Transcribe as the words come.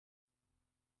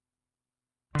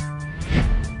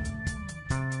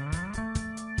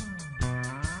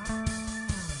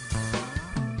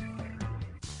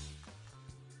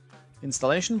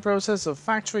Installation process of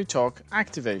FactoryTalk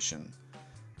activation.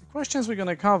 The questions we're going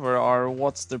to cover are: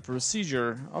 what's the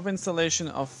procedure of installation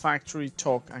of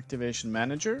FactoryTalk Activation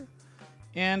Manager,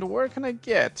 and where can I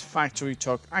get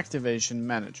FactoryTalk Activation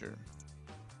Manager?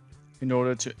 In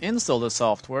order to install the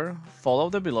software, follow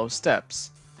the below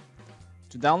steps.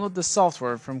 To download the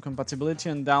software from Compatibility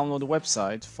and Download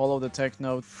website, follow the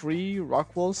TechNote free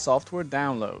Rockwell software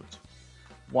download.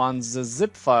 Once the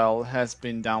zip file has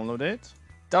been downloaded,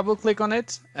 double-click on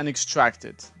it and extract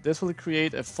it. This will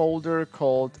create a folder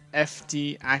called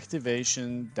ft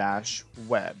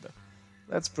activation-web.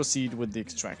 Let's proceed with the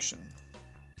extraction.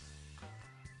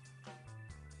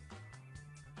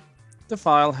 The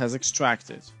file has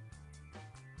extracted.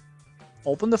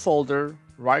 Open the folder,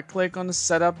 right-click on the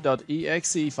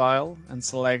setup.exe file and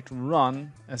select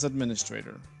Run as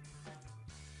administrator.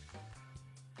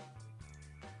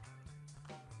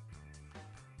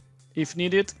 If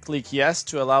needed, click Yes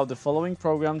to allow the following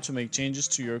program to make changes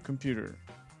to your computer.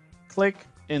 Click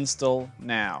Install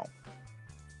Now.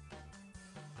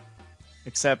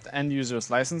 Accept end user's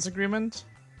license agreement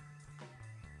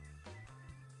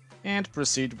and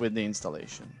proceed with the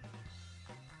installation.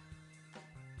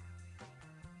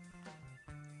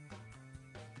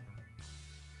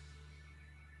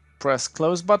 Press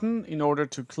Close button in order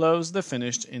to close the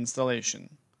finished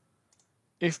installation.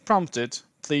 If prompted,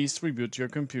 please reboot your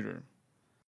computer.